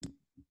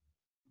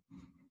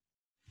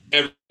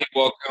Everybody,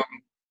 welcome.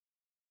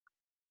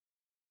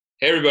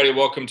 Hey, everybody,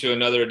 welcome to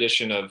another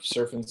edition of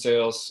Surf and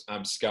Sales.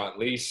 I'm Scott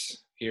Leese,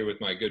 here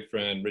with my good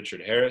friend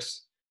Richard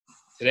Harris.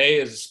 Today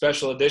is a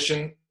special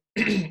edition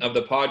of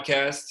the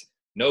podcast.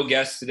 No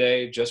guests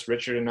today, just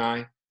Richard and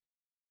I.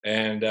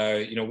 And,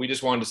 we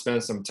just wanted to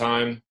spend some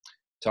time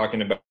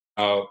talking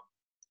about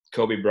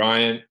Kobe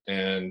Bryant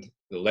and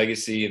the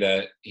legacy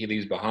that he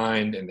leaves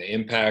behind and the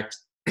impact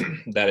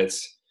that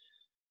it's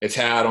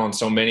had on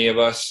so many of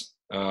us.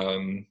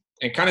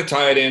 And kind of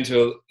tie it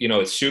into,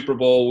 it's Super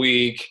Bowl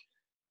week.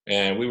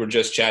 And we were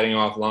just chatting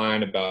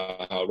offline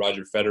about how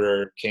Roger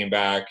Federer came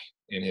back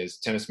in his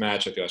tennis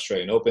match at the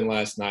Australian Open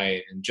last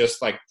night, and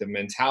just like the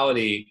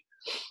mentality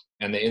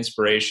and the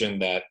inspiration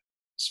that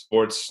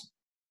sports,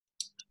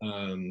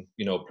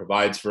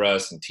 provides for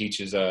us and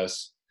teaches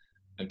us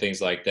and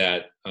things like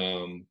that. I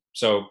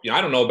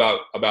don't know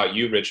about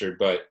you, Richard,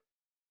 but,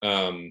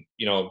 I've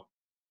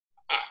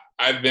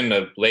been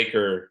a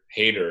Laker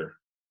hater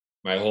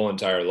my whole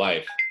entire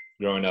life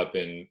growing up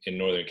in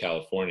Northern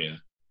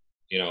California,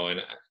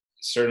 and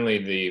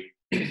certainly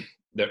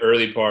the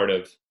early part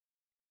of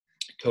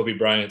Kobe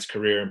Bryant's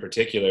career in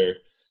particular,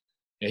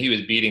 he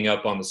was beating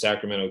up on the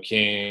Sacramento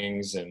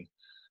Kings and,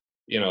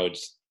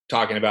 just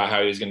talking about how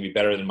he was going to be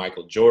better than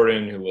Michael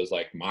Jordan, who was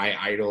like my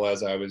idol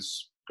as I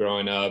was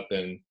growing up.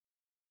 And,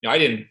 I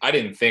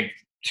didn't think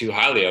too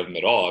highly of him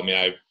at all. I mean,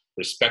 I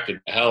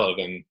respected the hell of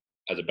him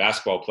as a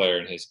basketball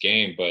player in his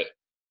game, but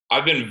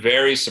I've been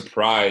very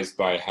surprised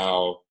by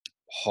how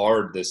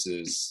hard this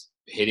is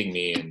hitting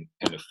me and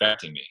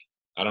affecting me.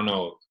 I don't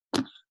know.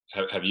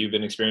 Have you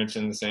been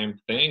experiencing the same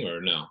thing or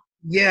no?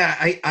 Yeah,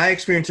 I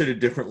experience it at a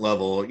different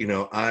level.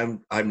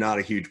 I'm not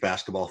a huge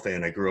basketball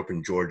fan. I grew up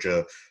in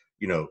Georgia.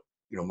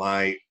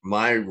 My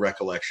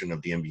recollection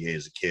of the NBA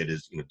as a kid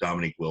is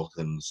Dominique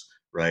Wilkins,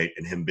 right,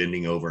 and him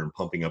bending over and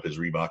pumping up his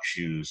Reebok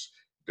shoes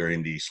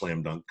during the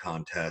slam dunk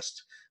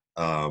contest,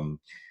 and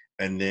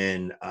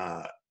then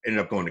ended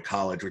up going to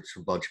college with a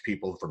bunch of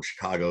people from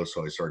Chicago.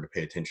 So I started to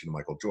pay attention to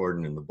Michael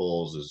Jordan and the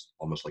Bulls is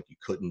almost like you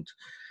couldn't.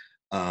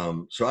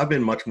 So I've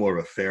been much more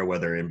of a fair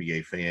weather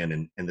NBA fan,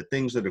 and the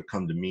things that have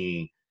come to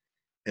me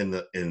in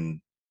the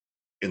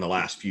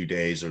last few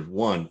days are,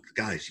 one,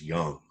 the guy's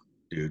young,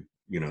 dude.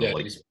 Yeah,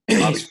 like he's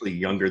obviously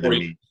younger 40,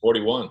 than me,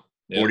 41.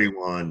 Yeah.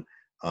 41.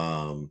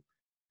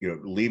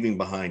 Leaving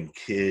behind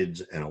kids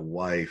and a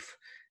wife,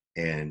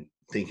 and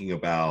thinking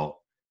about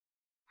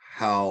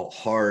how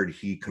hard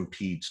he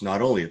competes,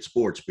 not only at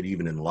sports but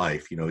even in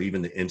life.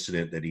 Even the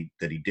incident that he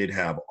did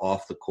have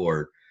off the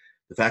court,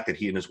 the fact that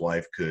he and his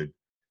wife could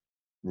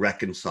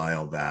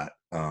reconcile that.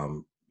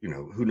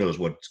 Who knows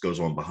what goes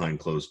on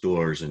behind closed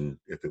doors and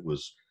if it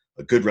was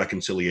a good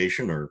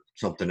reconciliation or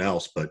something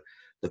else, but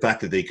the fact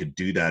that they could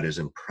do that is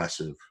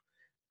impressive.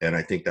 And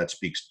I think that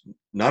speaks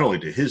not only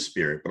to his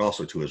spirit, but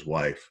also to his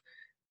wife.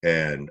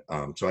 And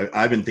so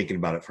I've been thinking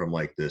about it from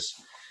like this.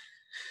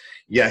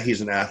 Yeah,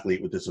 he's an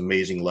athlete with this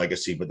amazing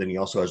legacy, but then he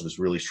also has this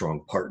really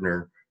strong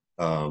partner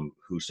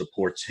who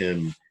supports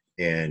him.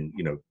 And,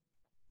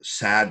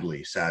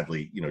 sadly,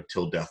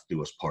 till death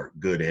do us part,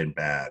 good and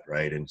bad,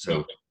 right? And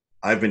so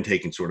I've been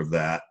taking sort of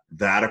that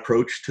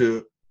approach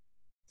to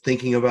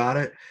thinking about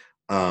it.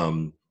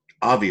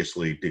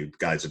 Obviously, dude, the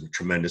guy's a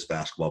tremendous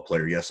basketball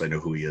player. Yes, I know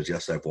who he is.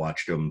 Yes, I've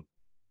watched him.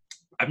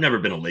 I've never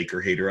been a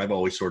Laker hater. I've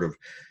always sort of,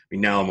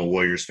 now I'm a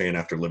Warriors fan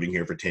after living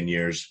here for 10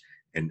 years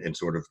and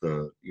sort of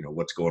the,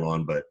 what's going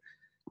on. But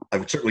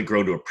I've certainly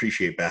grown to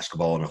appreciate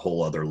basketball on a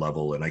whole other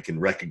level, and I can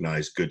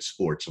recognize good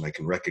sports and I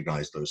can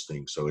recognize those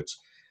things. So it's,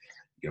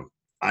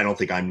 I don't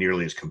think I'm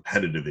nearly as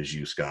competitive as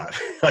you, Scott.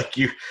 Like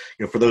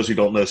for those who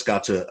don't know,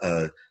 Scott's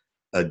a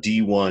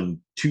D1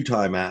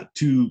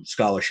 two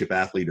scholarship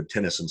athlete of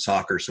tennis and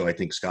soccer. So I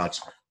think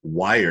Scott's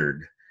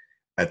wired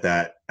at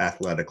that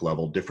athletic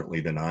level differently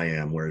than I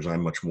am, whereas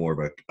I'm much more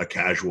of a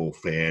casual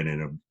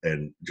fan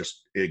and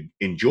just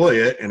enjoy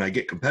it, and I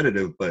get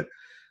competitive, but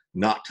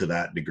not to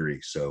that degree.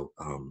 So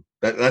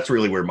that's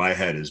really where my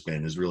head has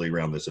been, is really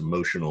around this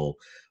emotional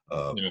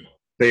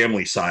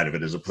family side of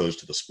it as opposed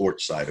to the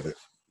sports side of it.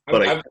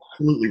 But I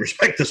absolutely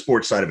respect the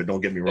sports side of it.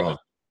 Don't get me wrong.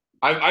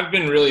 I've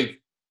been really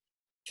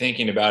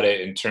thinking about it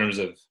in terms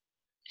of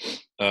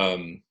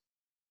a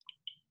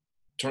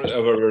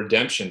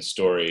redemption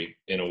story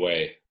in a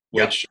way,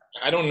 which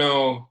I don't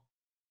know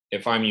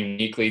if I'm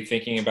uniquely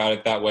thinking about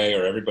it that way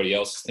or everybody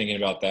else is thinking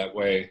about that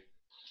way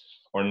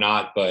or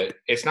not, but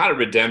it's not a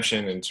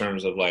redemption in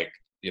terms of like,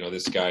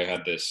 this guy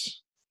had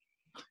this,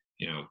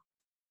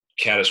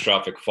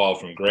 catastrophic fall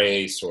from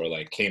grace or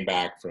like came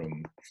back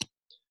from,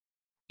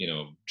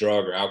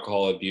 drug or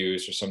alcohol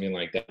abuse or something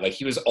like that. Like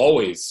he was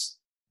always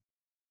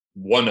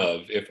one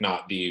of, if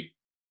not the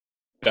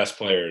best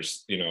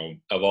players,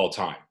 of all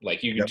time.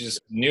 Like you just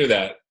knew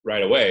that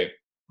right away.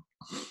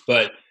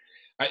 But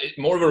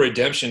more of a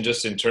redemption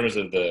just in terms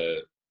of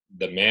the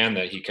man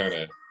that he kind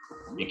of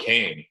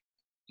became.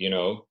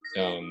 I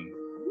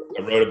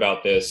wrote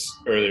about this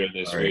earlier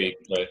this week,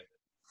 but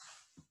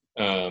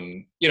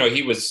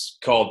he was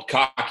called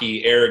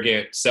cocky,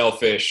 arrogant,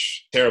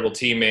 selfish, terrible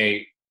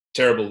teammate,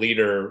 terrible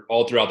leader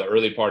all throughout the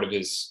early part of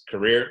his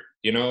career,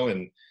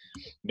 and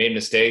made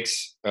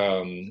mistakes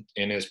in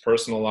his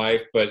personal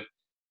life. But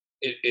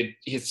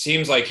it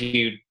seems like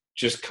he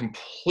just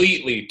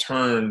completely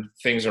turned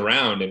things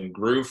around and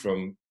grew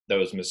from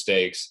those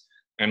mistakes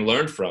and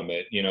learned from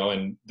it,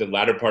 and the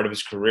latter part of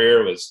his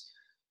career was,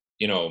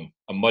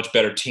 a much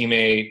better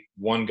teammate,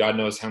 won God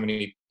knows how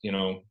many,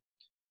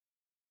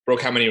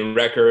 broke how many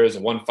records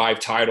and won 5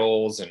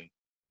 titles, and,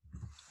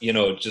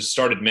 just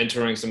started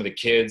mentoring some of the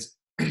kids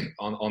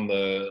on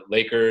the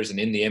Lakers and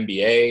in the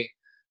NBA,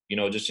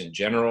 just in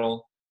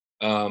general.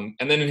 And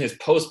then in his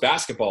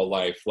post-basketball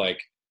life, like,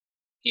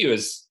 he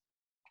was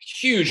a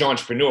huge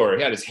entrepreneur.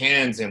 He had his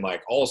hands in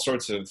like all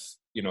sorts of,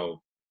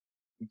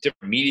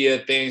 different media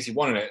things. He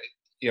wanted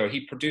to,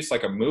 he produced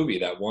like a movie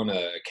that won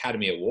an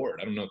Academy Award.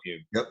 I don't know if you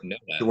Yep. know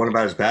that. The one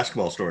about his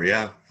basketball story.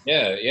 Yeah.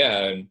 Yeah.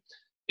 Yeah. And,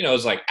 it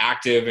was like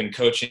active and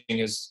coaching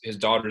his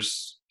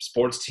daughter's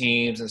sports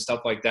teams and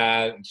stuff like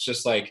that. It's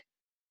just like,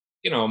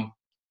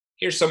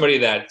 here's somebody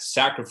that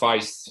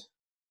sacrificed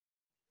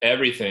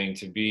everything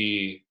to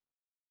be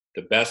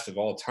the best of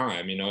all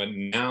time,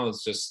 and now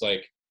it's just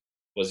like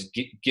was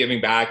giving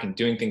back and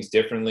doing things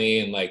differently.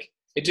 And like,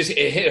 it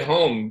hit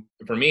home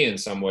for me in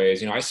some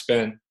ways. I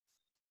spent,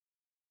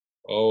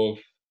 the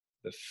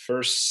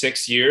first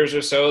 6 years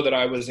or so that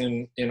I was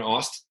in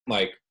Austin,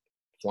 like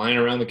flying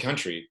around the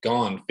country,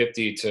 gone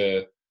 50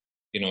 to,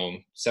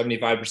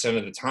 75%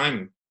 of the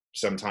time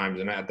sometimes.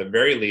 And at the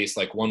very least,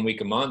 like 1 week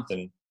a month.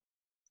 And,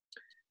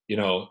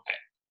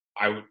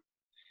 I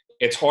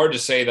it's hard to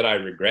say that I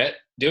regret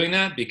doing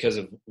that because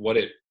of what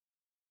it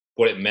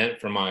meant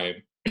for my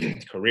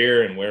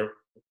career and where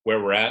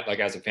we're at, like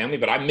as a family.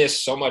 But I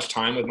miss so much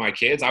time with my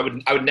kids. I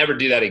would never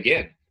do that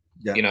again.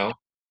 Yeah.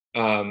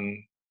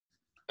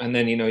 And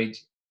then,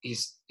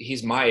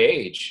 he's my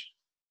age,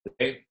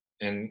 right?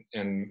 And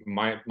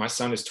my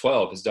son is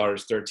 12, his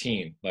daughter's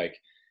 13. Like,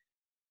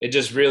 it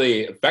just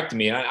really affected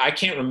me. I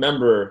can't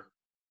remember.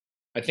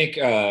 I think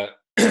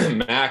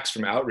Max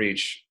from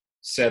Outreach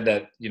said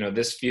that,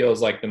 this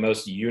feels like the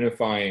most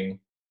unifying,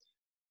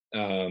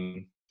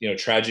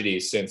 tragedy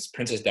since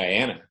Princess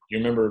Diana. You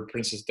remember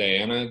Princess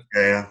Diana?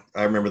 Yeah.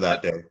 I remember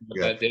that day.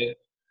 Yeah. That day.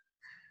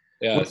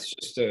 Yeah. It's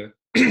just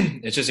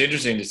it's just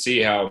interesting to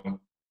see how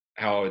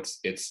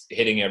it's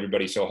hitting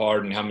everybody so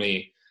hard and how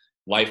many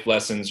life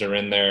lessons are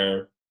in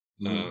there.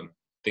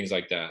 Things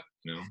like that,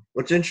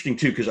 What's interesting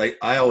too, because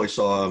I always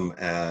saw him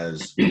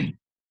as,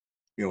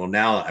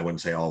 now I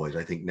wouldn't say always.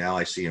 I think now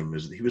I see him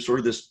as he was sort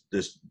of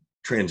this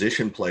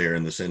transition player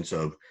in the sense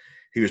of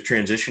he was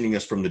transitioning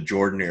us from the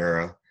Jordan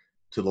era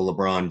to the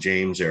LeBron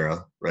James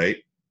era, right?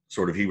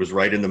 Sort of he was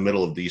right in the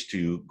middle of these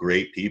two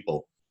great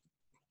people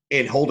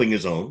and holding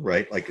his own,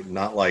 right? Like,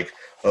 not like,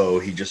 oh,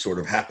 he just sort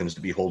of happens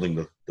to be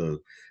holding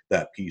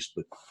that piece,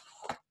 but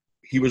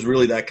he was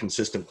really that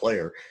consistent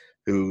player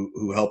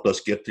who helped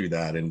us get through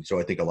that. And so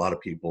I think a lot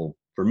of people,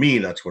 for me,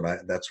 that's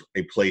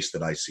a place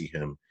that I see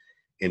him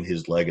in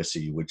his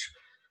legacy,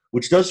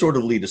 which does sort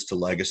of lead us to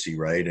legacy,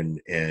 right?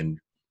 And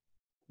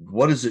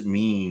what does it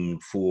mean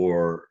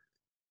for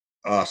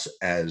us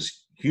as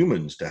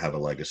humans to have a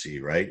legacy,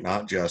 right?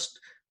 Not just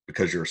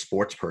because you're a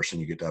sports person,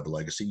 you get to have a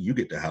legacy. You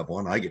get to have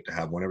one. I get to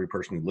have one. Every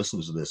person who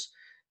listens to this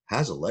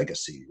has a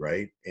legacy,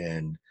 right?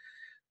 And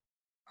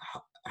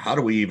how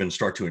do we even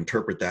start to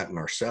interpret that in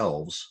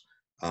ourselves?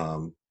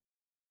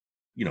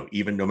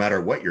 Even no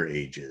matter what your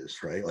age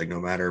is, right? Like, no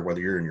matter whether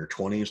you're in your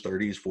 20s,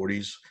 30s,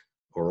 40s,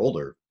 or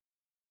older,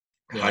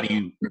 Yeah.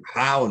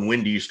 how and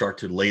when do you start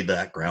to lay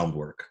that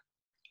groundwork?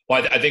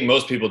 Well, I think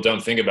most people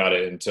don't think about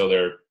it until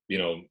they're,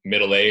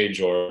 middle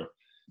age or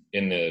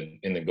in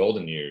the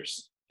golden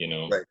years,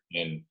 Right.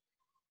 And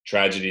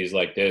tragedies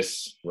like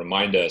this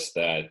remind us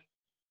that,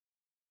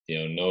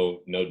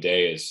 no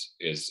day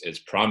is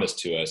promised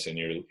to us, and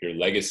your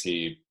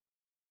legacy,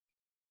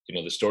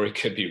 the story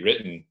could be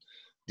written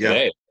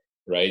today. Yeah.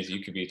 Right?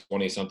 You could be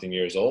 20 something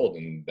years old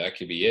and that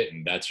could be it.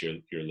 And that's your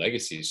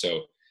legacy.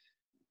 So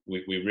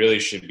we really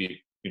should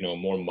be,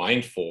 more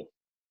mindful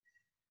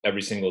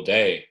every single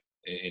day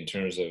in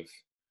terms of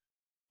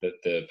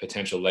the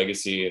potential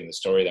legacy and the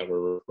story that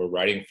we're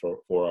writing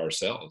for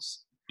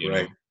ourselves,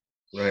 Right.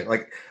 Right.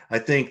 Like, I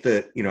think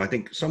that, I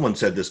think someone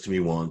said this to me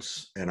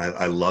once, and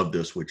I love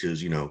this, which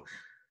is,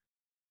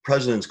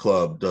 President's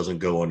Club doesn't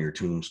go on your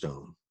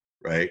tombstone,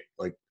 right?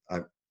 Like,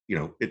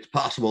 it's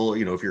possible,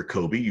 if you're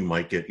Kobe, you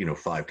might get,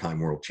 5-time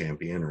world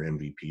champion or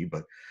MVP,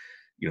 but,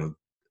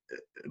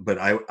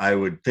 I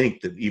would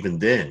think that even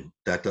then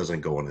that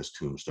doesn't go on his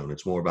tombstone.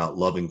 It's more about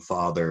loving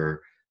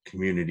father,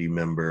 community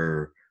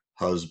member,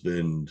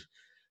 husband,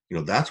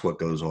 that's what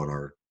goes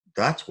on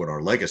that's what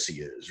our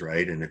legacy is,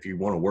 right? And if you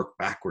want to work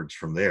backwards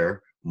from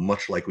there,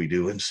 much like we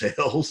do in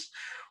sales,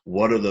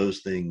 what do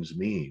those things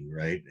mean,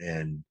 right?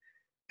 And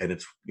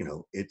it's,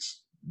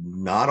 it's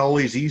not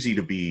always easy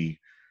to be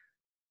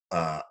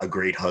a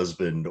great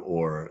husband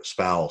or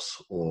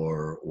spouse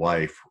or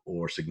wife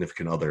or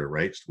significant other,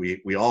 right?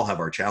 We all have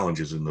our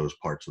challenges in those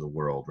parts of the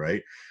world,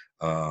 right?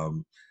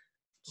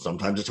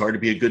 Sometimes it's hard to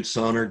be a good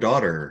son or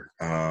daughter,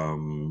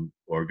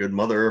 or a good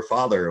mother or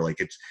father. Like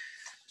it's,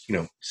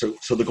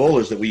 so the goal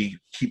is that we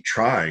keep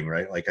trying,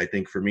 right? Like, I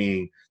think for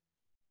me,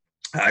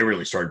 I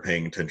really started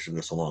paying attention to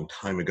this a long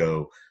time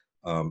ago.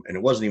 And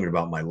it wasn't even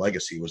about my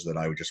legacy, it was that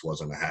I just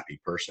wasn't a happy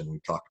person. We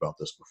talked about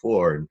this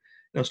before, and,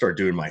 started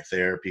doing my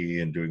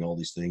therapy and doing all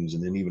these things.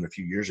 And then even a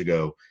few years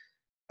ago,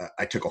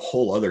 I took a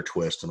whole other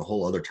twist and a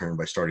whole other turn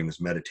by starting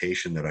this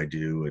meditation that I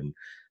do, and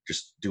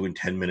just doing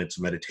 10 minutes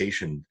of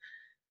meditation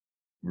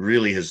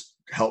really has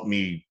helped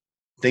me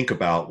think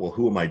about, well,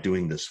 who am I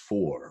doing this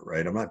for,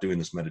 right? I'm not doing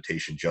this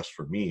meditation just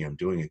for me. I'm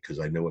doing it because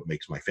I know it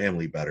makes my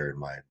family better and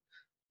my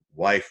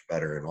wife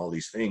better and all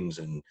these things.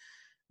 And,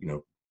 you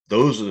know,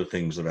 those are the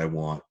things that I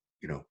want,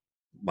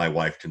 my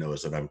wife to know,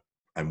 is that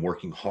I'm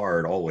working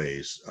hard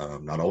always,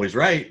 not always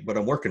right, but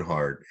I'm working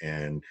hard.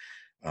 And,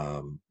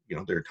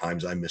 there are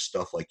times I miss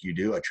stuff like you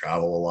do. I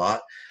travel a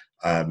lot.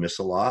 I miss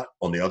a lot.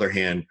 On the other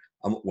hand,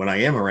 when I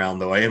am around,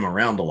 though, I am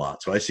around a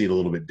lot. So I see it a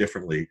little bit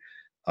differently.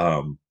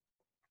 But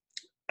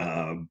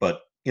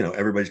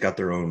everybody's got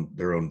their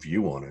own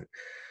view on it.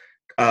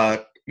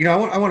 I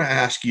want to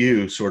ask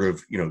you sort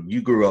of,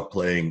 you grew up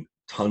playing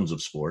tons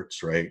of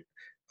sports, right?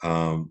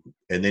 And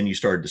then you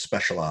started to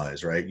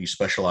specialize, right? You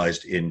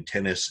specialized in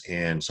tennis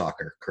and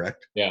soccer,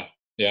 correct? Yeah.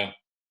 Yeah.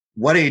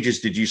 What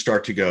ages did you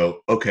start to go,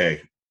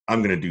 okay,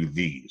 I'm going to do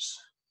these?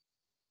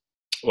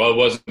 Well, it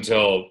wasn't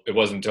until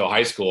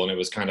high school, and it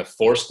was kind of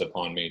forced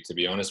upon me, to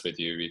be honest with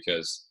you,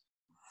 because,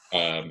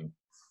 you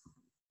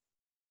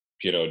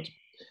know,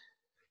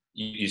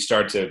 you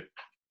start to,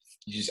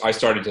 I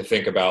started to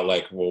think about,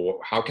 like, well,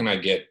 how can I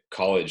get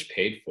college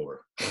paid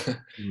for?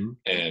 Mm-hmm.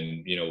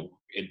 And,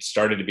 it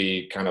started to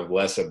be kind of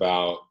less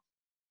about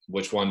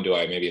which one do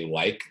I maybe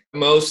like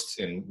most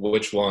and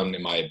which one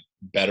am I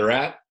better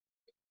at,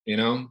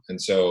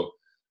 And so,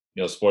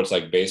 sports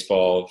like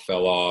baseball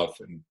fell off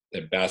and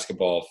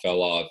basketball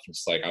fell off.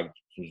 It's like I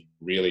was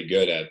really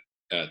good at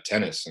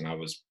tennis, and I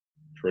was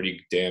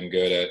pretty damn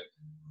good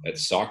at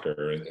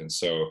soccer. And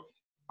so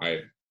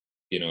I,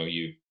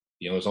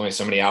 there's only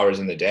so many hours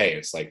in the day.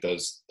 It's like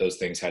those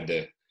things had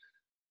to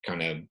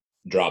kind of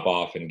drop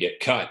off and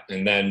get cut.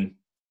 And then,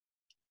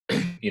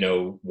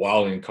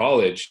 while in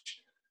college,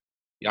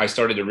 I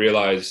started to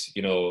realize,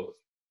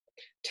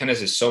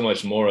 tennis is so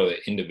much more of an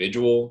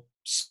individual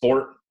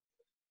sport,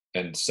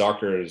 and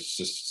soccer is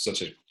just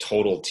such a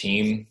total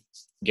team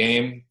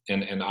game.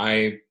 And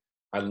I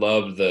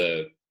love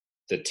the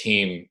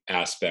team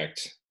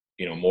aspect,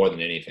 more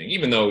than anything,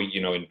 even though,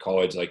 in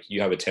college, like,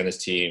 you have a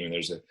tennis team and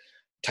there's a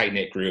tight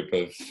knit group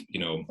of,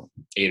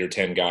 8 or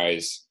 10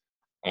 guys.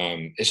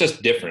 It's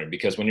just different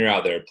because when you're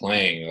out there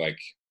playing, like,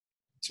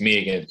 it's me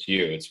against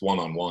you, it's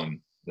one-on-one.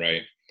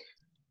 Right.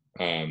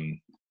 And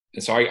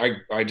so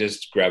I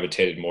just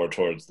gravitated more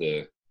towards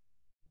the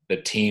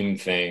team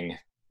thing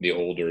the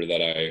older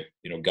that I,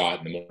 got,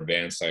 and the more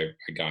advanced I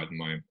got in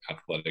my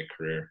athletic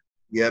career.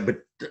 Yeah,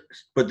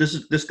 but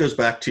this goes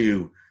back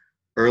to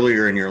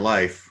earlier in your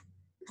life,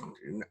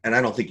 and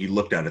I don't think you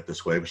looked at it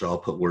this way, so I'll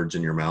put words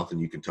in your mouth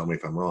and you can tell me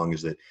if I'm wrong,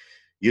 is that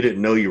you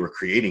didn't know you were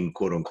creating,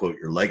 quote unquote,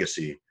 your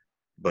legacy,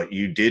 but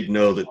you did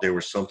know that there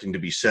was something to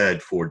be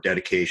said for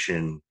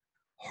dedication,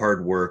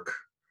 hard work,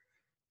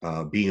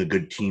 being a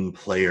good team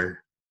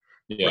player,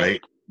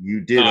 right?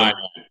 You did,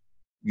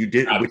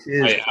 which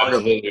is part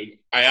of.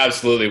 I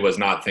absolutely was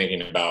not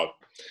thinking about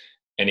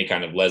any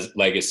kind of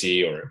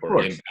legacy or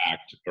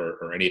impact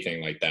or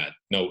anything like that.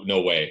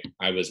 No way.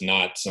 I was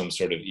not some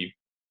sort of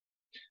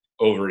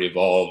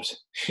over-evolved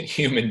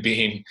human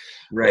being,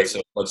 right,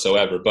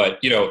 whatsoever. But,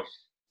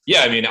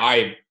 yeah, I mean,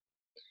 I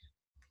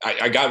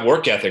got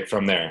work ethic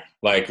from there.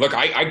 Like, look,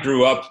 I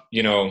grew up,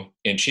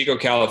 in Chico,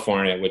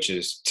 California, which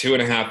is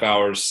 2.5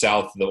 hours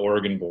south of the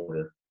Oregon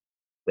border,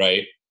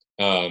 right?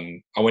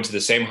 I went to the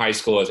same high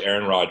school as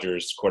Aaron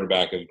Rodgers,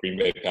 quarterback of Green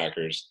Bay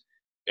Packers.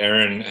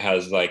 Aaron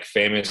has, like,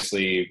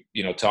 famously,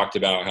 talked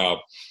about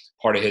how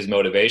part of his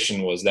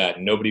motivation was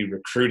that nobody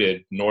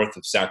recruited north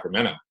of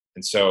Sacramento.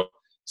 And so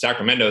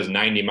Sacramento is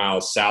 90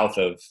 miles south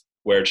of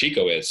where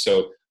Chico is.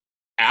 So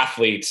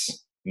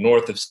athletes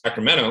north of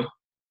Sacramento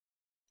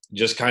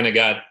just kind of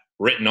got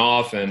written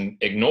off and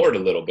ignored a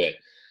little bit.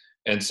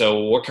 And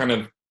so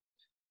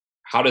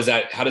how does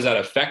that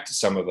affect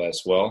some of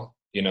us? Well,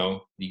 you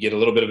get a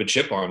little bit of a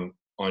chip on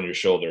your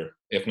shoulder,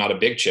 if not a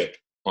big chip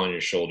on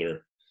your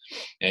shoulder.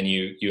 And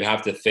you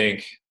have to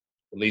think,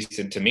 at least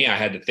to me, I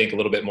had to think a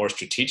little bit more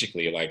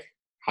strategically, like,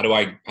 how do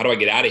I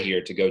get out of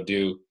here to go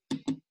do,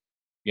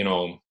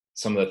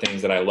 some of the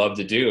things that I love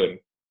to do.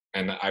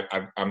 And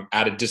I'm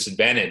at a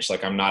disadvantage.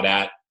 Like, I'm not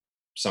at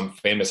some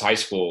famous high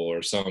school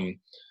or some,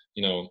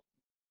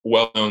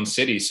 well-known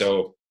city.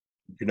 So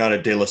you're not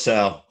at De La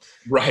Salle.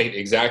 Right.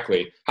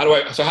 Exactly. How do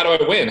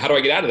I win? How do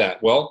I get out of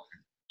that? Well,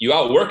 you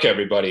outwork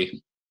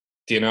everybody.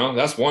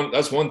 That's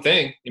one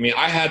thing. I mean,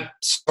 I had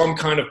some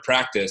kind of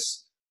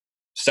practice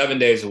 7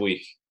 days a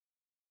week,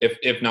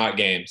 if not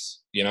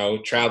games,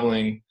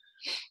 traveling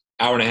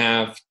hour and a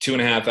half,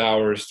 2.5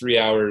 hours, 3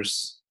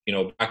 hours,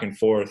 back and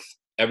forth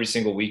every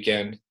single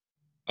weekend.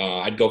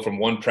 I'd go from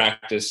one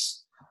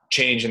practice,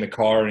 change in the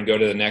car and go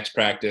to the next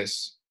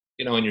practice,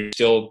 and you're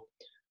still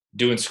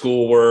doing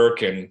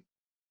schoolwork and,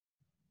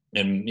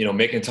 you know,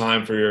 making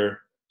time for your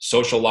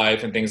social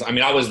life and things. I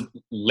mean, I was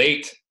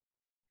late,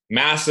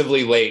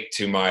 massively late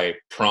to my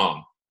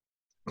prom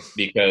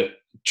because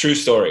true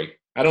story.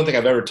 I don't think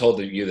I've ever told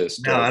you this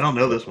No, story. I don't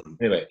know this one.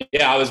 Anyway,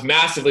 yeah, I was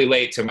massively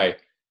late to my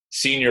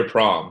senior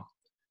prom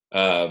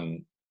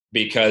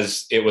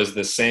because it was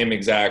the same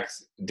exact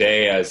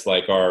day as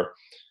like our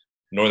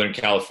Northern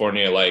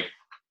California like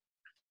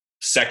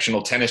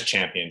sectional tennis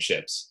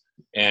championships,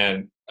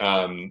 and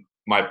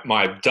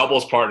my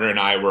doubles partner and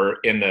I were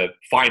in the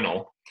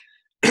final,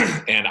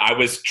 and I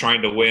was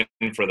trying to win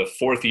for the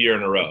fourth year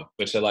in a row,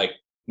 which had like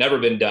never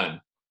been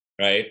done,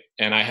 right?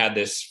 And I had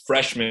this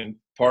freshman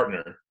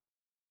partner,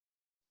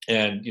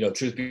 and you know,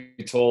 truth be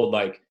told,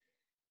 like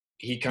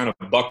he kind of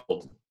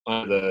buckled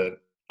under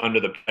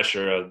the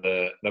pressure of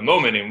the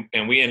moment,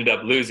 and we ended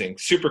up losing.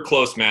 Super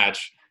close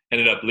match,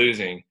 ended up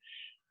losing,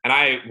 and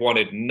I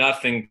wanted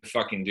nothing to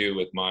fucking do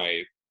with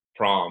my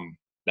prom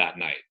that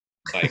night.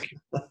 Like,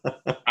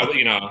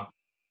 you know,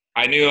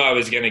 I knew I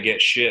was gonna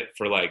get shit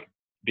for like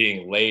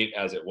being late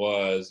as it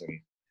was, and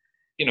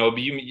you know,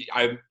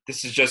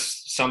 this is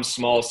just some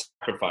small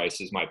sacrifice.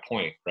 Is my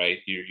point, right?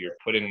 You're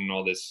putting in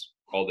all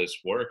this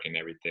work and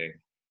everything.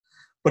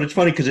 But it's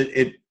funny because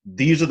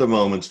these are the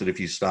moments that if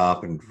you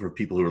stop, and for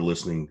people who are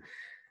listening,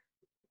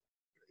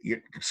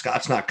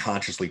 Scott's not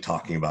consciously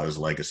talking about his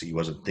legacy. He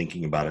wasn't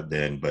thinking about it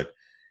then, but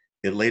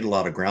it laid a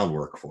lot of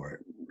groundwork for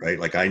it, right?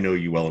 Like I know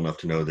you well enough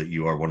to know that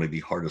you are one of the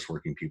hardest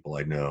working people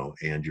I know,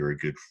 and you're a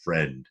good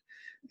friend,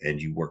 and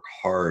you work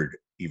hard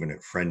even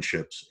at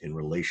friendships and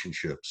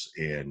relationships,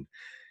 and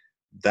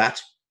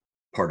that's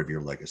part of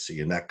your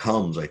legacy. And that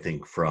comes, I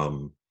think,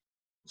 from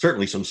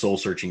certainly some soul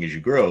searching as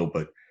you grow,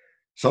 but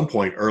some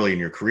point early in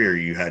your career,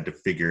 you had to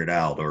figure it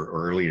out, or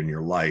early in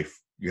your life,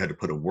 you had to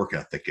put a work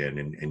ethic in,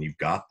 and you've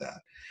got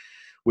that,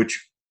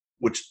 which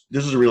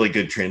this is a really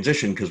good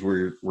transition because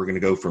we're going to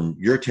go from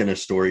your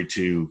tennis story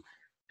to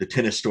the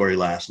tennis story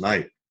last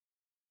night.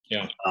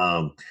 Yeah.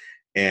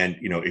 And,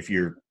 you know, if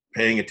you're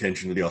paying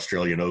attention to the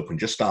Australian Open,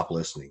 just stop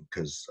listening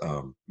because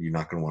you're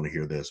not going to want to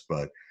hear this.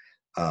 But,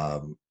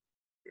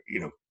 you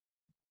know,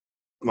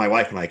 my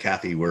wife and I,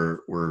 Kathy,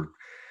 were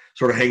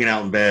sort of hanging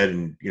out in bed,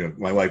 and, you know,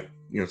 my wife,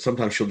 you know,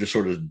 sometimes she'll just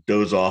sort of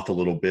doze off a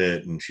little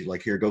bit, and she's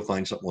like, here, go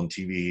find something on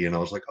TV. And I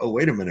was like, oh,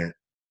 wait a minute,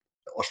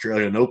 the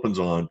Australian Open's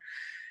on.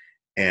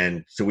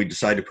 And so we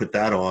decided to put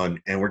that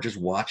on, and we're just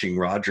watching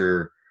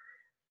Roger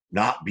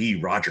not be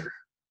Roger,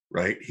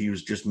 right? He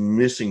was just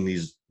missing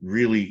these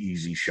really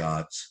easy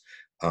shots.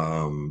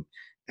 And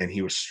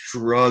he was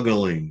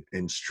struggling.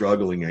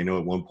 I know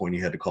at one point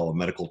he had to call a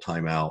medical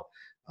timeout,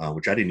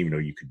 which I didn't even know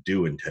you could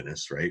do in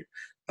tennis, right?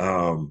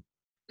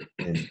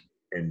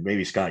 And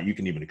maybe Scott, you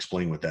can even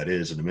explain what that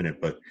is in a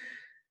minute, but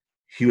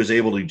he was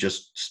able to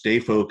just stay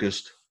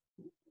focused,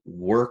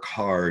 work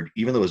hard,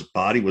 even though his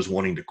body was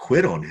wanting to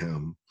quit on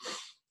him.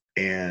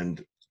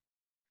 And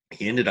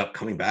he ended up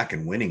coming back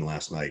and winning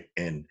last night.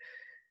 And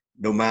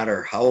no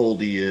matter how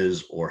old he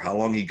is or how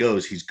long he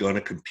goes, he's going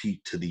to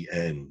compete to the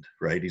end,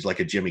 right? He's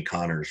like a Jimmy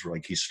Connors,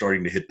 like he's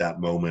starting to hit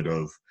that moment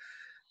of,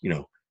 you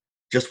know,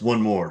 just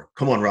one more.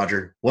 Come on,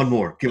 Roger, one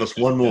more. Give us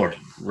one more,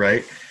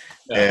 right?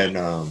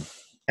 Yeah.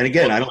 And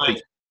again, I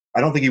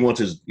don't think he wants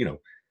his, you know,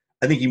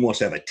 I think he wants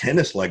to have a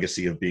tennis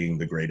legacy of being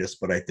the greatest,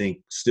 but I think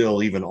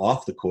still, even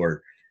off the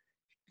court,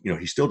 you know,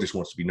 he still just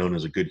wants to be known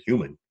as a good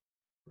human,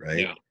 right?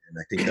 Yeah. And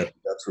I think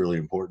that's really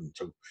important.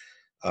 So,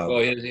 well,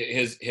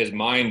 his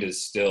mind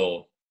is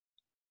still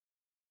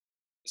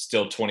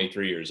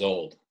 23 years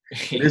old.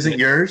 But isn't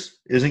yours?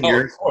 Isn't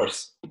yours? Of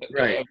course,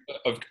 right?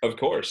 Of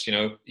course, you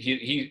know,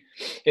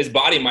 his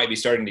body might be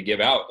starting to give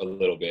out a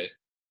little bit,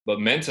 but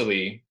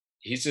mentally,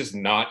 he's just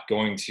not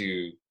going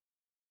to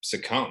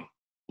succumb.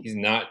 He's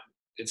not.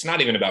 It's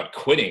not even about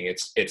quitting.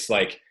 It's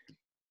like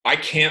I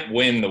can't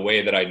win the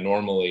way that I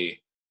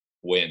normally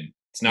win.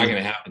 It's not going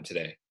to happen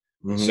today.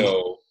 Mm-hmm.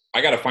 So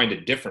I got to find a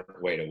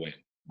different way to win.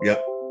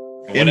 Yep.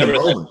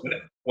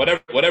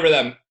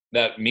 Whatever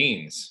that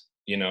means,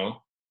 you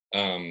know.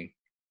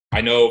 I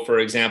know, for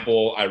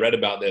example, I read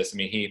about this. I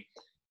mean,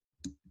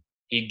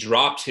 he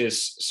dropped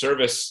his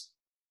service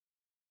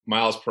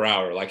miles per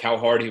hour, like how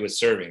hard he was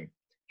serving.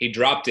 He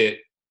dropped it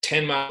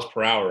 10 miles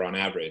per hour on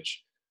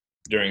average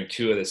during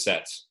 2 of the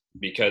sets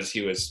because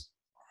he was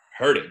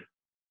hurting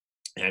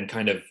and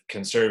kind of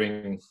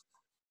conserving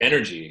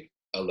energy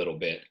a little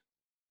bit,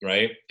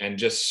 right? And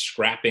just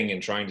scrapping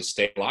and trying to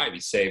stay alive. He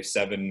saved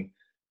 7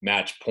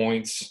 match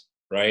points,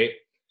 right?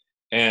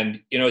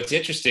 And, you know, it's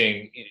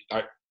interesting.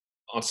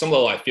 On some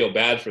level, I feel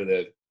bad for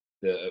the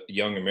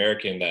young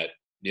American that,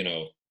 you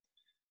know,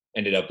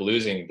 ended up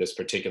losing this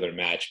particular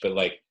match. But,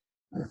 like,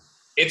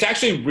 it's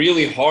actually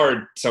really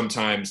hard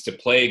sometimes to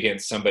play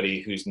against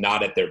somebody who's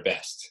not at their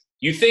best.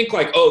 You think,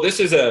 like, oh,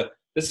 this is a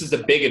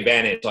big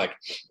advantage. Like,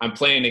 I'm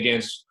playing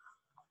against,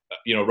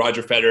 you know,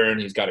 Roger Federer, and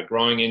he's got a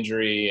growing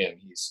injury, and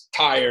he's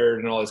tired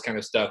and all this kind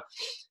of stuff.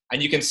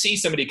 And you can see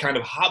somebody kind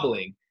of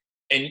hobbling,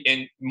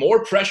 and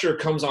more pressure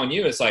comes on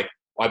you. It's like,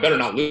 well, I better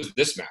not lose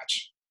this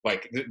match.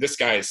 Like, this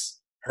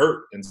guy's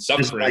hurt and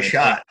suffering. This is my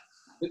shot.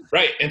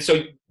 Right. And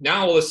so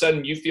now all of a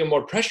sudden you feel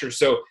more pressure.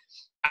 So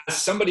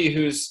as somebody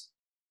who's,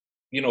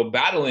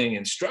 battling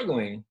and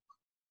struggling,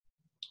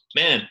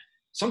 man,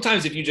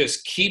 sometimes if you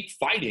just keep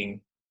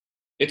fighting,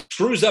 it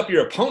screws up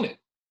your opponent.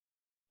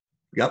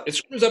 Yep. It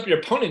screws up your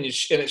opponent, and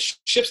it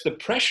shifts the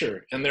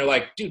pressure. And they're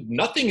like, dude,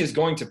 nothing is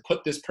going to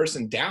put this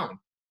person down.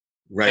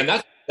 Right.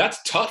 And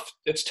that's tough.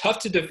 It's tough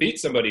to defeat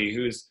somebody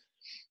who's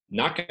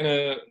not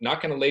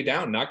gonna lay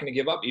down, not gonna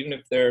give up, even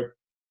if they're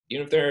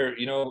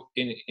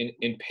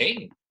in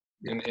pain,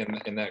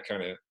 and that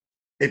kind of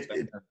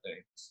thing.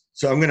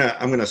 So I'm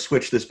gonna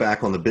switch this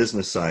back on the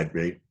business side,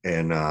 right?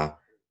 And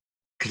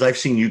because I've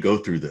seen you go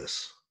through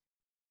this,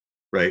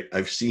 right?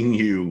 I've seen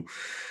you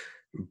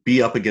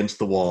be up against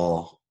the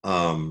wall,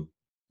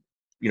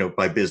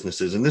 by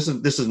businesses. And this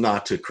is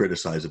not to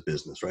criticize a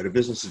business, right? A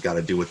business has got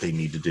to do what they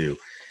need to do.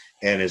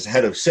 And as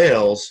head of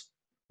sales,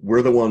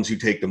 we're the ones who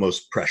take the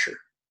most pressure,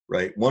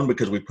 right? One,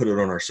 because we put it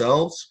on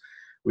ourselves.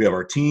 We have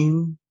our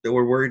team that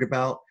we're worried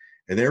about,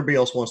 and everybody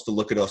else wants to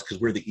look at us because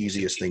we're the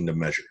easiest thing to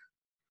measure,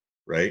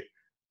 right?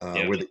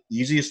 Yeah. We're the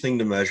easiest thing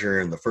to measure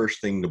and the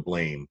first thing to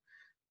blame.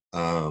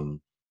 And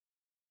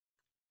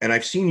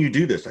I've seen you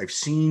do this. I've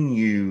seen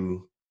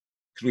you,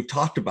 because we've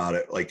talked about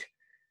it. Like,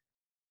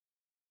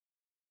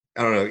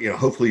 I don't know,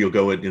 hopefully you'll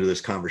go into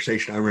this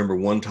conversation. I remember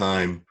one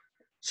time,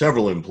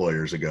 several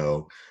employers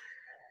ago,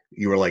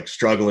 you were like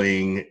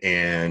struggling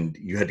and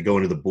you had to go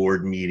into the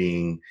board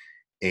meeting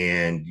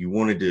and you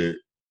wanted to,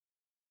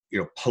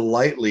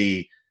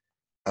 politely,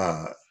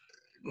 not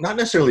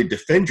necessarily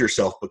defend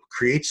yourself, but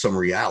create some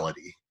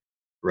reality,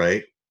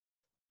 right?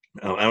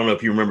 I don't know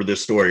if you remember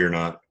this story or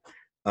not.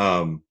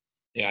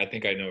 Yeah, I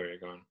think I know where you're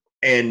going.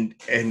 And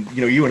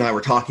you and I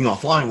were talking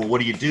offline. Well,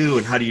 what do you do,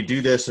 and how do you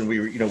do this? And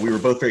we were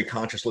both very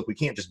conscious. Look, we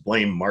can't just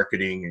blame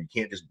marketing, and you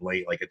can't just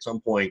blame. Like, at some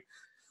point,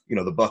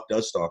 the buck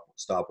does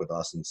stop with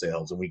us in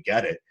sales, and we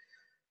get it.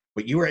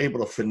 But you were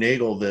able to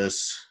finagle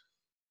this.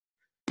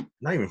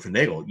 Not even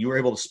finagle. You were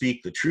able to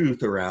speak the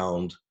truth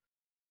around.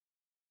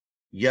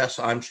 Yes,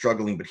 I'm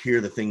struggling, but here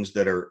are the things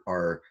that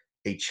are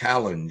a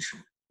challenge.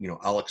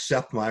 I'll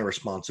accept my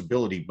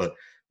responsibility, but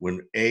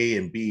when A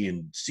and B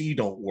and C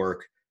don't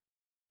work,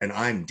 and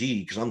I'm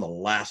D, because I'm the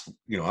last,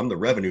 I'm the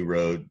revenue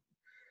road,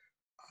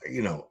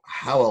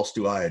 how else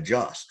do I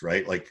adjust,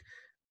 right? Like,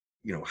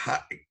 how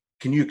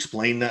can you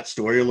explain that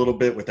story a little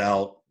bit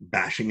without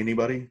bashing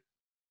anybody?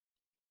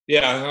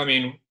 Yeah, I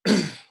mean,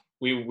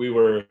 we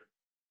were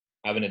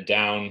having a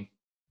down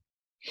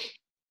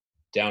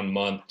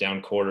month,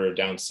 down quarter,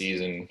 down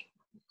season.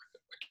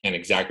 I can't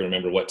exactly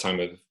remember what time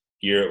of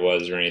year it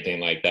was or anything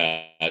like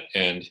that.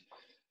 And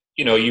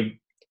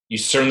you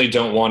certainly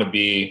don't want to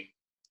be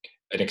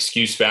an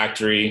excuse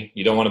factory.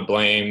 You don't want to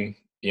blame,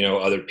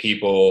 other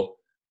people.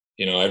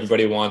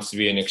 Everybody wants to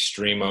be an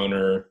extreme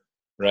owner,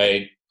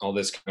 right? All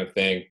this kind of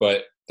thing.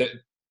 But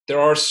there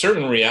are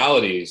certain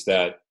realities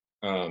that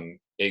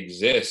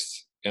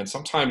exist. And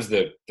sometimes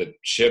the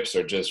chips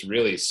are just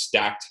really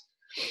stacked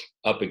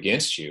up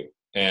against you.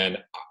 And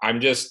I'm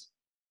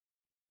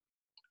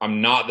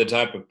not the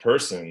type of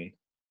person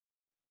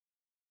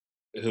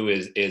who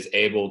is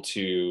able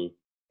to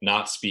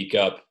not speak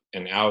up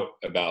and out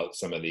about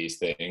some of these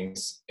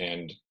things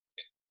and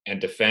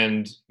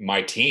defend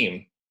my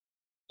team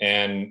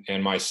and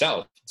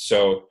myself.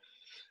 So,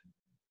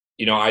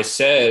 I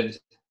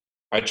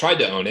tried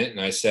to own it, and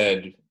I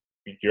said,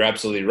 you're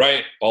absolutely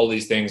right. All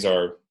these things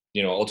are,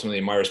 ultimately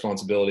my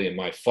responsibility and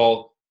my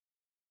fault.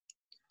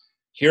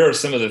 Here are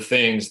some of the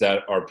things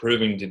that are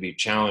proving to be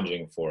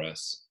challenging for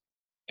us.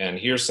 And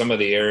here's some of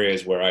the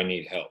areas where I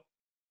need help.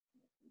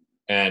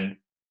 And,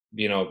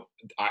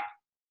 I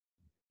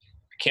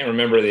can't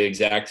remember the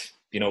exact,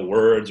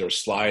 words or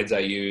slides I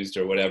used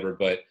or whatever,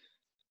 but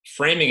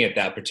framing it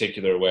that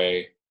particular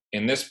way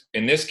in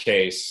this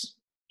case,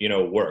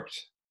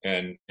 worked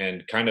and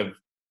kind of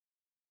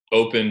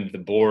opened the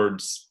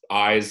board's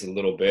eyes a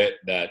little bit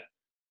that,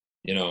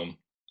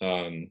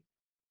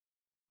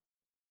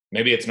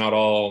 maybe it's not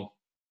all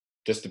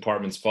this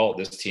department's fault,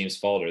 this team's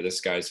fault, or this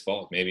guy's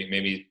fault.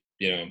 Maybe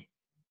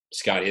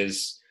Scott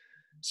is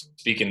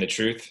speaking the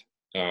truth,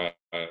 for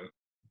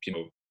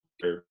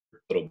a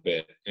little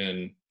bit.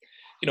 And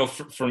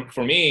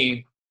for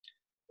me,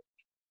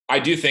 I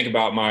do think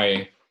about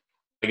my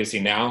legacy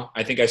now.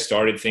 I think I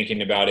started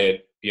thinking about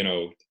it,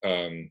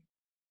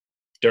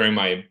 during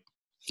my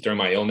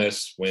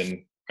illness,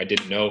 when I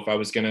didn't know if I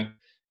was gonna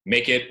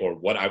make it or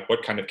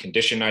what kind of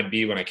condition I'd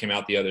be when I came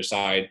out the other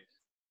side.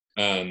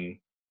 And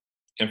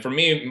for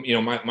me,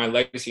 my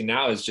legacy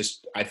now is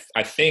just,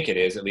 I think it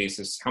is, at least,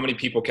 is how many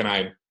people can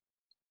I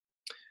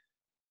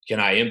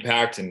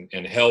impact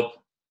and help?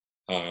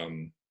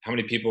 How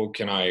many people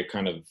can I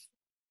kind of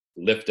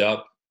lift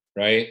up,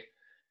 right?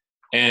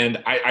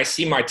 And I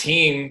see my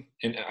team,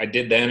 and I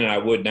did then, and I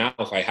would now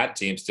if I had a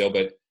team still,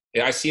 but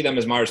I see them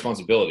as my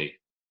responsibility.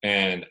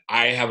 And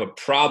I have a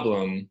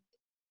problem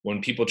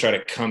when people try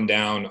to come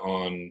down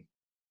on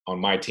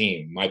my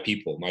team, my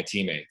people, my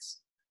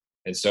teammates.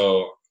 And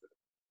so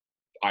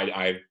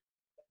I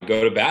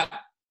go to bat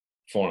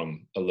for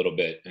them a little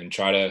bit and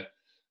try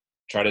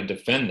try to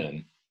defend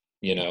them,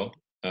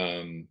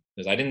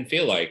 because I didn't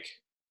feel like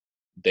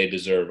they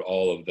deserve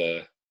all of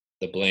the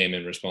blame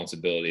and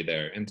responsibility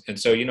there. And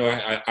so,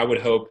 I would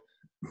hope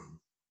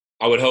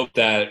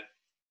that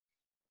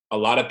a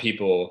lot of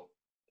people,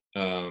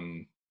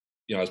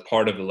 as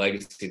part of the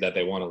legacy that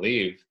they want to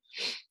leave,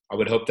 I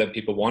would hope that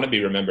people want to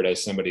be remembered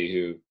as somebody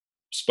who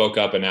spoke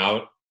up and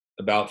out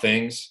about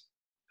things,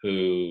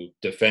 who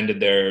defended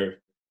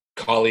their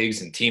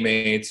colleagues and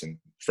teammates and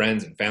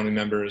friends and family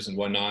members and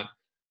whatnot.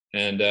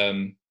 And,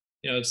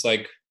 it's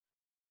like,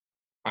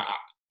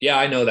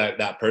 I know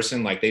that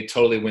person, like they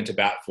totally went to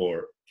bat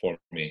for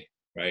me,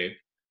 right?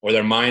 Or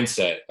their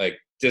mindset, like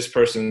this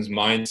person's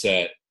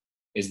mindset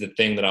is the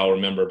thing that I'll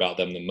remember about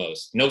them the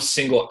most. No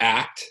single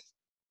act,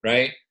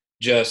 right?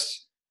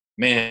 Just,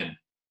 man,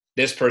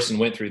 this person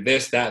went through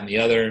this, that, and the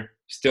other,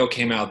 still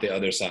came out the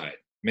other side.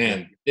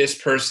 Man,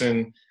 this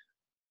person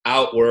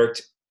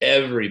outworked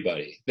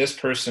everybody. This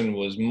person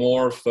was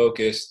more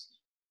focused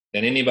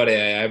than anybody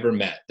I ever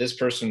met. This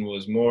person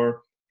was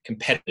more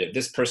competitive.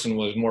 This person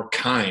was more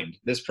kind.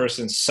 This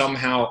person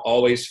somehow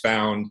always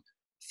found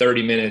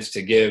 30 minutes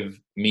to give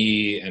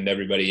me and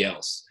everybody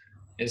else.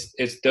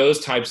 It's those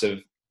types of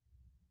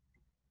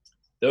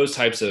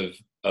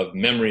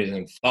memories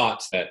and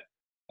thoughts that,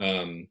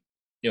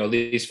 at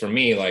least for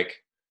me, like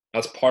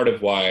that's part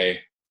of why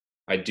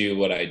I do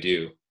what I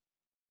do,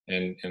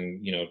 and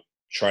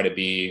try to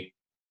be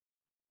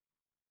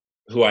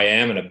who I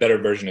am and a better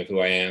version of who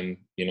I am,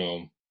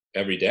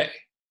 every day.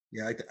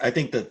 Yeah, I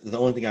think that the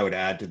only thing I would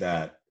add to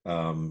that,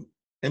 and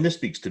this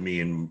speaks to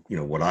me and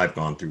what I've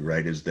gone through,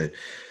 right, is that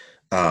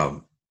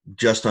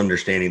just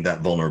understanding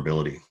that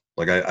vulnerability.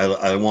 Like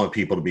I want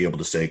people to be able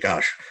to say,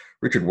 "Gosh,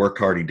 Richard worked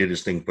hard, he did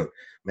his thing, but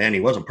man, he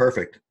wasn't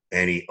perfect,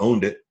 and he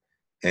owned it,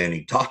 and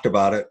he talked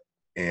about it."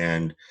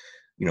 And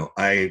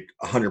I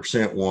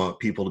 100% want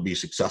people to be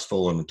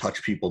successful and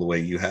touch people the way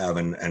you have,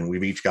 and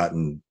we've each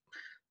gotten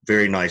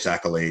very nice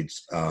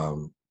accolades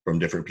from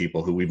different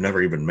people who we've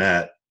never even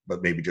met,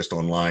 but maybe just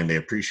online they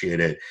appreciate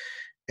it.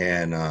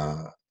 And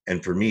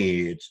for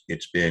me,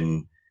 it's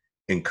been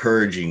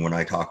encouraging when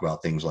I talk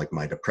about things like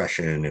my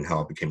depression and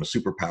how it became a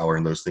superpower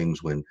and those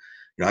things. When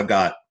I've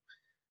got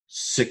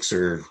 6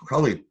 or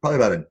probably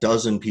about a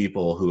dozen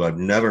people who I've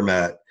never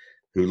met,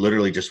 who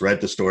literally just read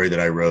the story that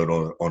I wrote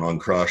on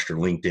Uncrushed or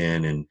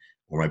LinkedIn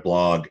or my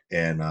blog,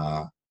 and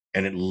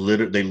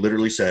they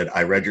literally said,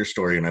 "I read your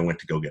story and I went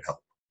to go get help."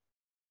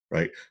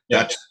 Right?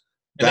 Yeah.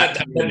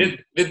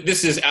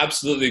 This is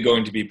absolutely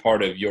going to be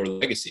part of your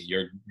legacy.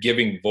 You're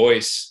giving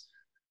voice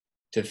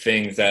to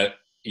things that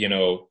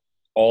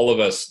all of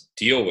us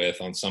deal with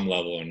on some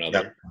level or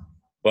another,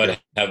 but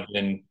have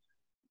been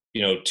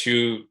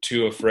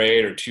too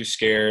afraid or too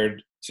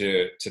scared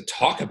to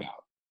talk about.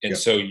 And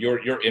so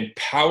you're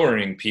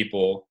empowering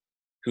people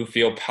who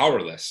feel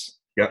powerless.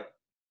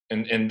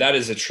 And that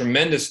is a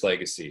tremendous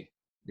legacy,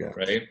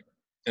 right?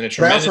 And a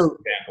tremendous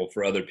example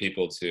for other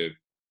people to.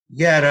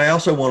 Yeah, and I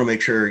also want to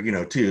make sure,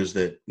 too, is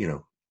that,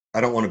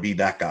 I don't want to be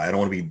that guy. I don't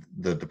want to be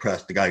the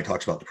depressed, the guy who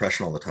talks about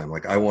depression all the time.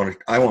 Like I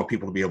want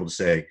people to be able to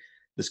say,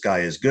 this guy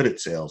is good at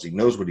sales. He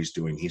knows what he's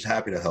doing. He's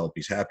happy to help.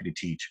 He's happy to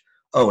teach.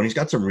 Oh, and he's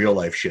got some real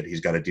life shit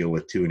he's got to deal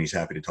with too, and he's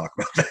happy to talk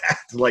about that.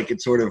 Like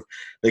it's sort of,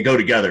 they go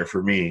together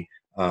for me,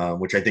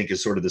 which I think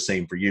is sort of the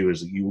same for you,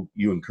 is that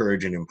you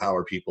encourage and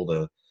empower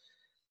people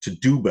to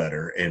do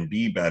better and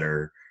be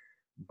better,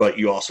 but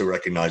you also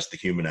recognize the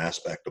human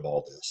aspect of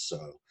all this.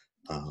 So,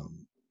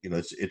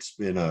 it's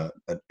been an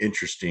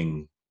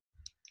interesting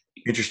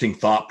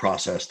thought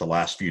process the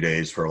last few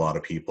days for a lot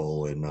of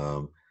people. And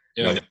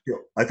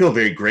I feel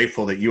very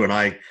grateful that you and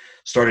I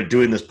started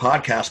doing this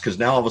podcast, because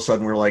now all of a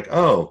sudden we're like,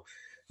 oh,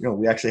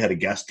 we actually had a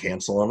guest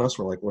cancel on us.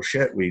 We're like, well,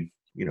 shit, we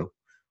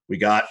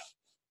got,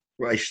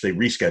 well, I should say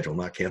reschedule,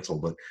 not cancel,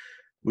 but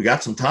we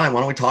got some time.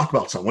 Why don't we talk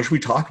about something? What should we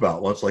talk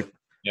about? Well, it's like,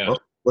 well,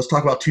 let's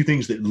talk about 2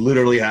 things that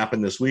literally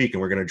happened this week,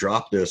 and we're going to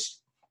drop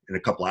this in a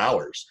couple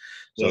hours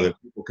so that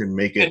people can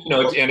make it.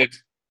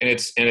 And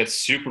it's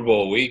Super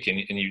Bowl week,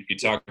 and you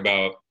talk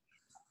about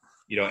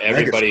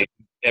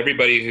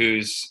everybody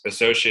who's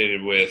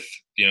associated with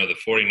the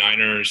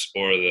 49ers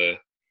or the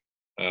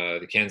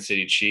Kansas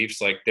City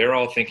Chiefs, like they're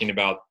all thinking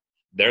about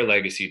their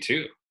legacy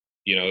too.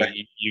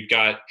 You've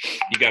got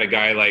a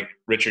guy like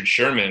Richard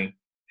Sherman,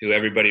 who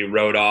everybody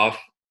wrote off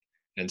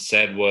and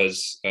said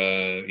was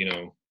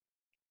too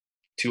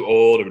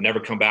old or would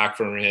never come back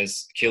from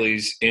his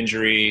Achilles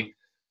injury,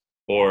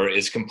 or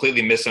is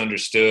completely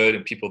misunderstood,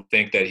 and people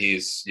think that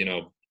he's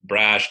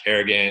brash,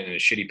 arrogant, and a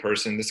shitty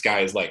person. This guy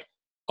is like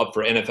up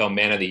for NFL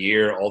Man of the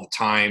Year all the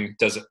time,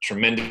 does a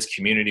tremendous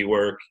community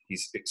work.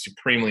 He's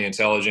supremely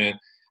intelligent.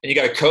 And you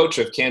got a coach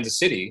of Kansas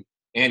City,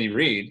 Andy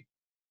Reid,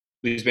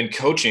 who's been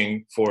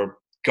coaching for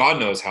God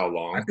knows how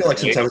long. I feel like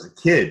since I was a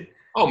kid.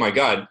 Oh my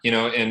God,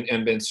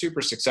 and been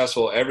super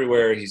successful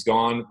everywhere he's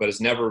gone, but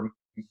has never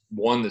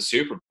won the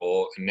Super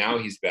Bowl, and now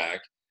he's back.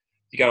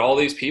 You got all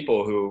these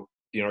people who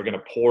are going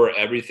to pour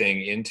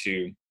everything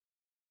into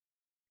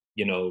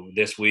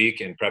this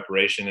week in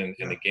preparation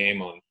and the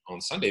game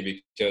on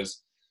Sunday,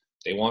 because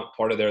they want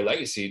part of their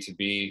legacy to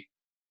be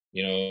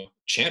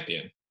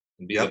champion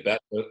and be Yep.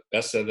 the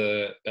best of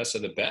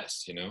the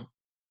best.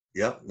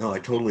 Yep. No, I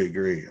totally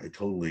agree. I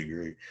totally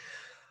agree.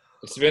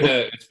 Well,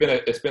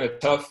 It's been a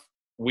tough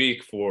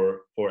week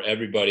for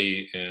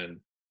everybody, and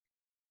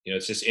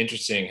it's just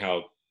interesting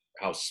how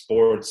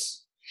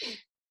sports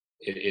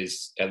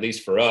is, at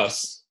least for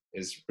us,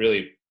 is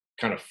really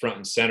kind of front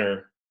and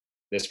center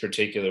this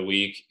particular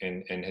week,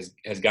 and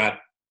has got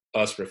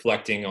us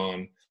reflecting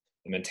on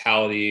the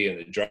mentality and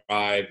the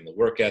drive and the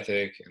work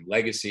ethic and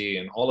legacy,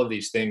 and all of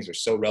these things are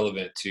so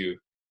relevant to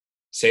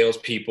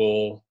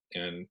salespeople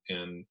and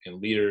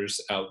leaders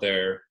out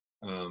there.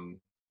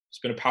 It's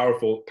been a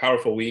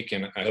powerful week,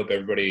 and I hope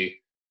everybody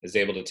is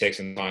able to take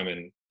some time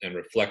and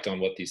reflect on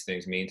what these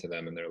things mean to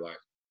them in their life.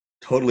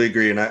 totally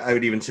agree. And I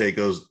would even say it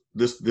goes,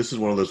 this is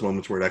one of those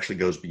moments where it actually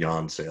goes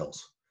beyond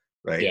sales,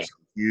 right? Yeah.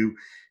 So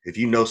if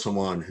you know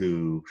someone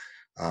who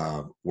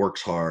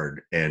works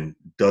hard and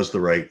does the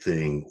right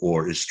thing,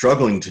 or is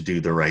struggling to do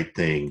the right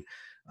thing,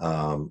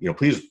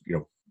 please,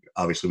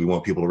 obviously we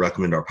want people to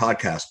recommend our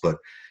podcast, but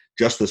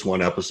just this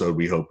one episode,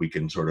 we hope we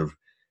can sort of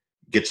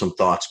get some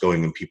thoughts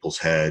going in people's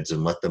heads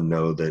and let them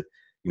know that,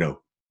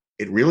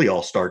 it really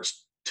all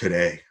starts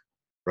today,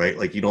 right?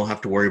 Like, you don't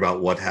have to worry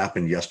about what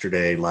happened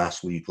yesterday,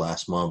 last week,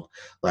 last month,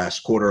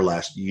 last quarter,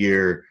 last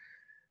year,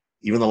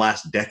 even the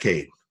last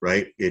decade,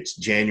 right? It's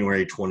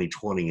January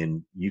 2020,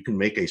 and you can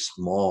make a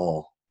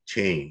small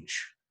change,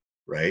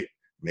 right?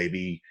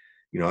 Maybe,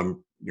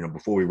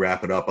 before we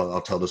wrap it up, I'll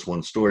tell this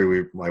one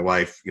story. My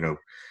wife,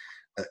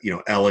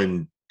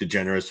 Ellen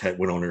DeGeneres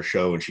went on her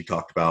show, and she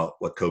talked about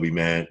what Kobe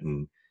meant,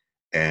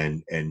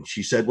 and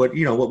she said what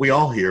we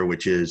all hear,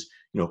 which is,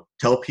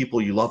 tell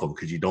people you love them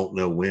because you don't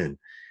know when.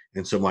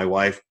 And so my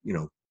wife,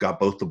 got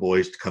both the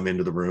boys to come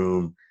into the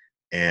room,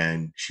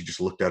 and she just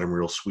looked at him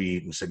real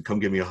sweet and said, "Come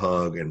give me a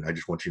hug, and I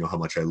just want you to know how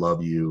much I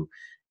love you."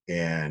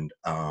 And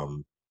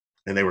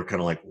they were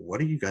kind of like,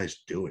 "What are you guys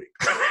doing?"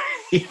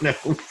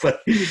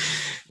 but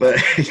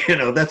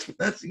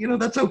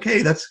that's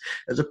okay. That's,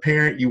 as a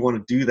parent, you want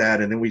to do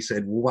that. And then we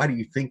said, "Well, why do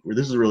you think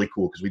this is really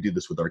cool?" Because we do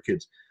this with our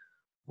kids.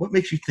 What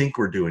makes you think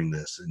we're doing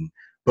this? And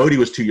Bodie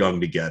was too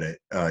young to get it.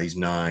 He's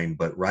 9,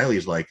 but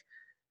Riley's like,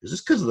 "Is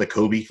this because of the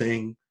Kobe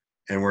thing?"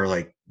 And we're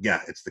like,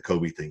 "Yeah, it's the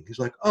Kobe thing." He's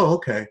like, "Oh,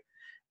 okay."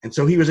 And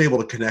so he was able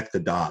to connect the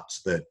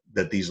dots that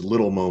these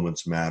little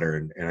moments matter.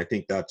 And I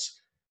think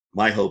that's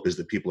my hope, is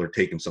that people are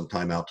taking some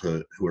time out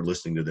who are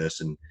listening to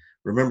this, and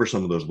remember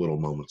some of those little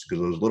moments,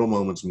 because those little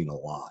moments mean a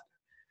lot.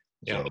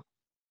 Yeah.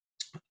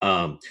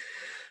 So,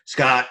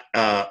 Scott,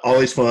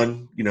 always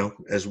fun,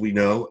 as we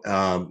know.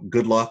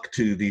 Good luck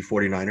to the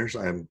 49ers.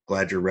 I'm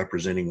glad you're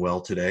representing well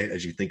today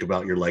as you think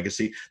about your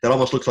legacy. That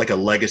almost looks like a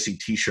legacy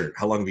t-shirt.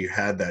 How long have you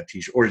had that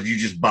t-shirt? Or did you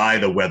just buy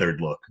the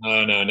weathered look?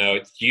 No.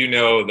 You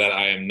know that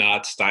I am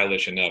not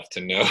stylish enough to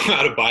know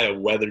how to buy a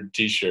weathered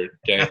t-shirt,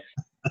 okay?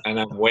 And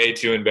I'm way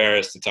too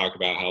embarrassed to talk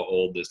about how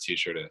old this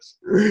t-shirt is.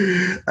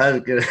 I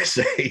was going to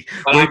say.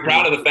 But I'm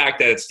proud of the fact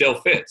that it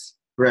still fits.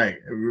 Right.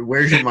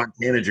 Where's your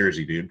Montana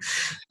jersey, dude?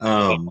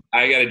 I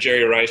got a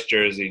Jerry Rice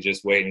jersey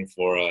just waiting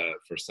for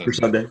Sunday. For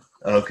Sunday?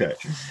 Okay.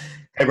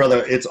 Hey,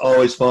 brother, it's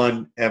always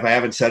fun. If I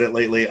haven't said it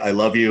lately, I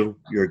love you.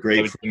 You're a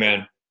great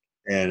man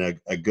and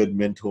a good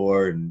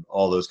mentor and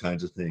all those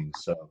kinds of things.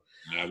 So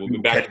we'll be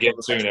back again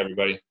soon,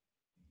 everybody.